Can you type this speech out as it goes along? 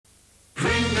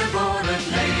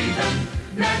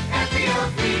met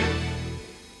FVO3.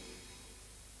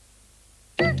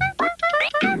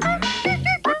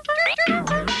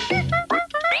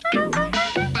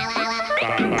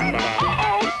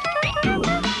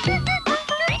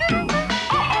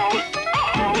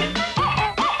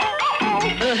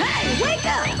 Hey, wake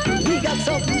up! We got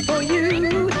something for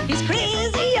you. He's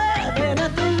crazier than a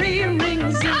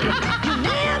three-ring zoo. You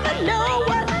never know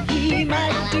what he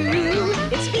might do.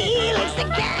 It's Felix the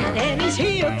Cat, and he's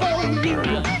here for you.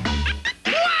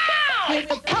 Wow! With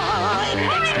the toy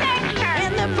mixer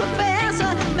and the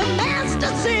professor, the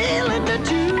master cylinder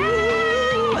too.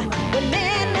 The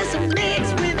madness of mix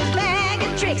with his bag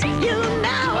of tricks. You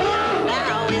know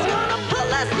he's gonna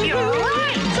pull us through.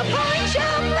 So point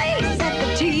your face at the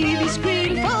TV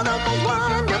screen for the most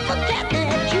wonderful cat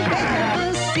that you've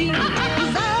ever seen.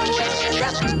 He's always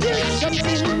up to do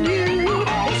something new.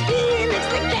 It's Felix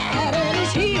the Cat and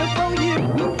he's here for you.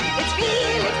 It's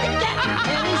Felix the Cat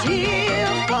and he's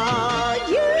here for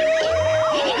you.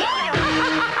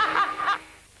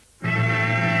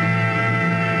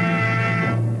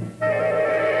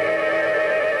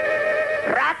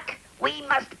 Rock, we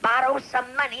must borrow some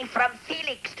money from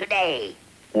Felix today.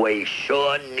 We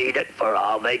sure need it for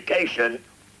our vacation.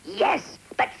 Yes,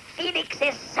 but Felix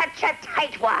is such a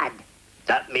tightwad.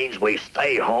 That means we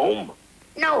stay home?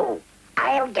 No,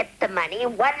 I'll get the money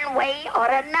one way or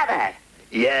another.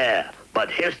 Yeah, but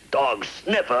his dog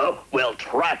Sniffer will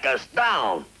track us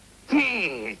down.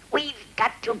 We've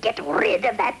got to get rid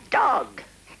of that dog.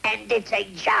 And it's a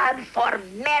job for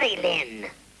Marilyn.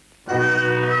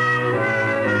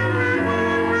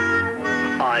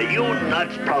 Are you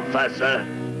nuts, Professor?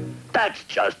 That's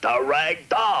just a rag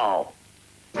doll.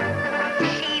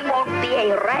 She won't be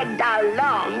a rag doll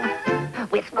long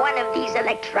with one of these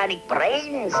electronic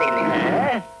brains in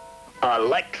her.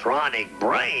 Electronic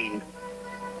brain?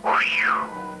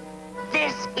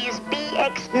 This is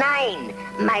BX9,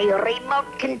 my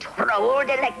remote-controlled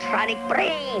electronic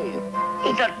brain.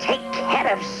 It'll take care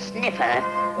of Sniffer.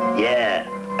 Yeah,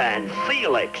 and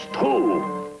Felix,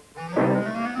 too.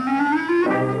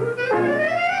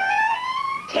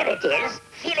 Here it is,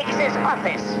 Felix's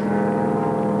office.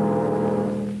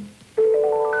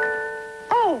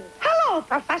 Oh, hello,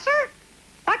 Professor.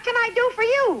 What can I do for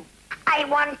you? I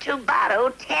want to borrow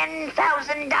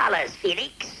 $10,000,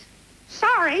 Felix.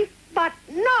 Sorry, but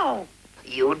no.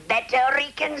 You'd better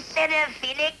reconsider,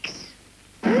 Felix.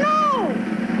 No!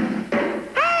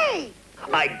 Hey!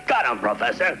 I got him,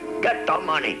 Professor. Get the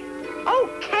money.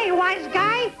 Okay, wise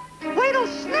guy. Wait till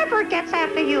Sniffer gets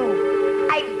after you.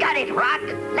 I've got it, Rock.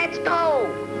 Let's go.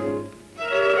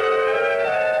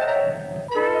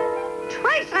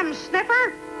 Trace him,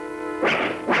 Sniffer.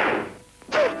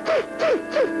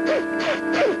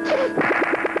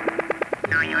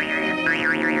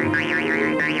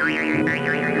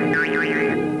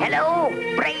 Hello,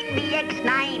 Brain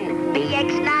BX9.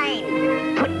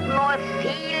 BX9. Put more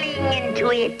feeling into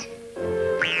it.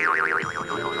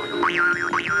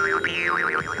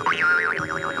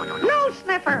 No,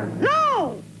 Sniffer,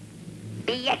 no!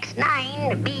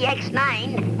 BX9,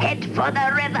 BX9, head for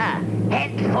the river.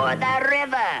 Head for the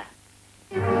river.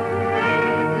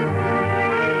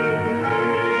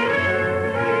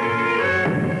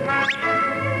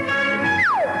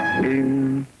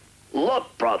 Look,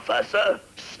 Professor.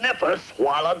 Sniffer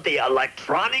swallowed the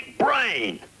electronic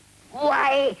brain.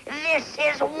 Why, this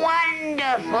is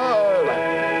wonderful.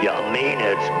 You mean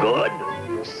it's good?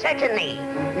 Certainly.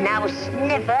 Now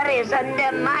Sniffer is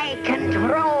under my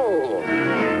control.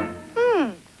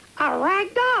 A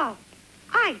rag doll.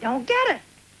 I don't get it.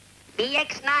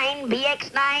 BX9,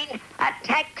 BX9,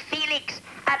 attack Felix.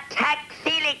 Attack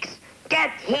Felix.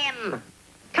 Get him.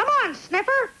 Come on,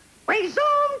 Sniffer.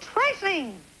 Resume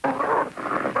tracing. Hey,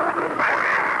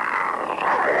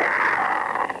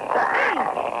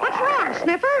 what's wrong,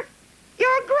 Sniffer?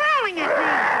 You're growling at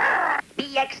me.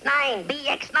 BX9,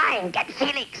 BX9, get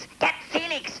Felix. Get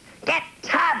Felix. Get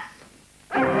tough.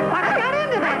 What's got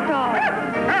into that dog?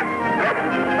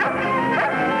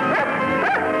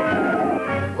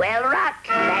 Well, Rock,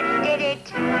 that did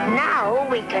it. Now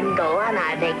we can go on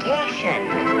our vacation.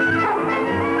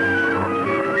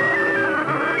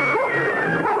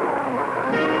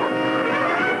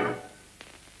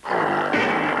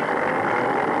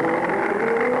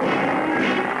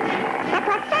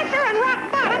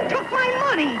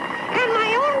 And my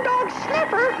own dog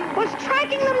Sniffer was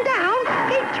tracking them down.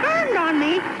 He turned on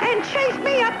me and chased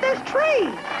me up this tree.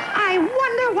 I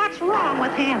wonder what's wrong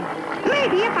with him.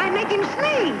 Maybe if I make him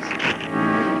sneeze.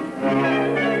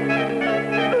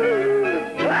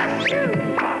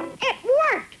 It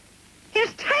worked.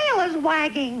 His tail is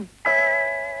wagging.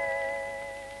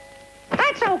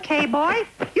 That's It's okay, boy.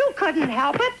 You couldn't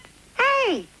help it.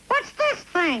 Hey, what's this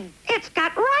thing? It's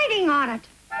got writing on it.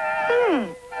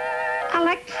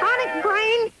 Electronic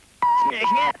brain?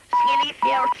 It's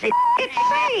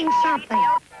saying something.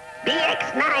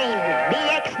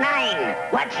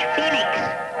 BX9, watch Felix.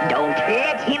 Don't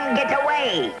let him get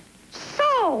away.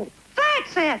 So,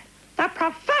 that's it. The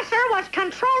professor was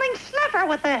controlling Sniffer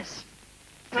with this.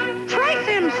 Trace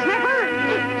him, Sniffer.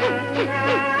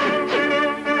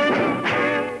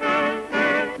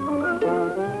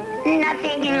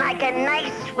 Nothing like a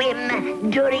nice swim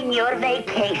during your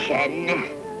vacation.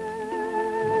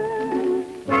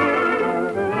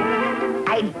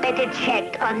 I'd better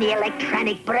check on the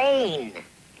electronic brain.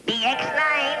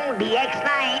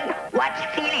 BX9, watch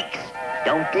Felix.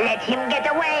 Don't let him get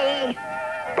away.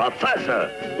 Professor,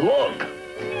 look.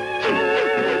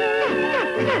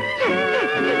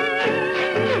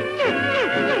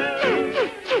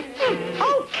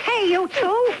 Okay, you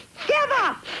two. Give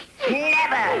up.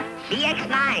 Never.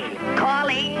 BX9,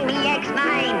 calling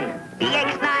BX9.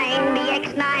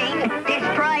 BX9,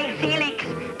 destroy Felix.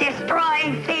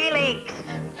 Destroy Felix.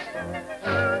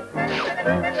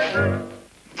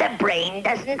 The brain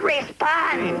doesn't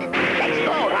respond. Let's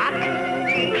go, Rock.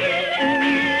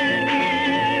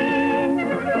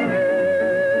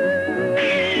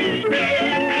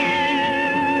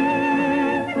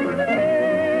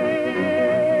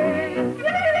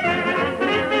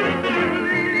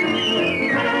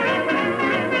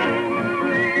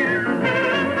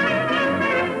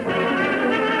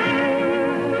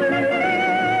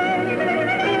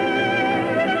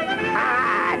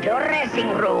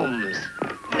 Dressing rooms.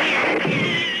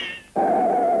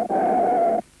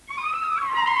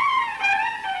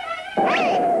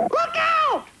 Hey, look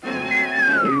out!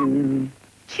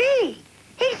 Gee,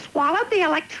 he swallowed the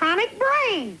electronic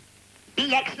brain.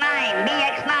 BX9,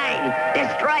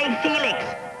 destroy Felix.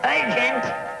 Urgent.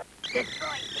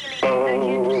 Destroy Felix,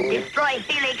 urgent. Destroy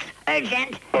Felix,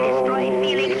 urgent. Destroy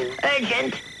Felix,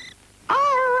 urgent. All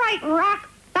right, Rock.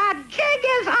 The jig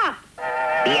is up.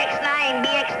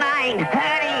 BX9,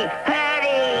 hurry,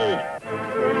 hurry!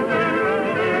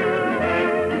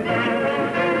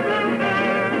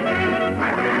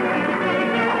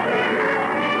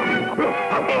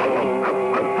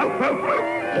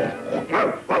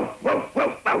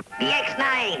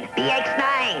 BX9,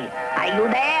 are you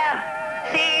there?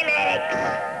 Felix!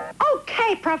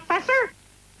 Okay, Professor.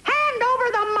 Hand over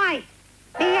the mic.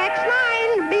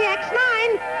 BX9,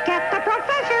 get the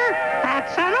professor.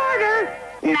 That's an order.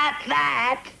 Not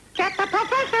that. Get the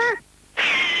professor.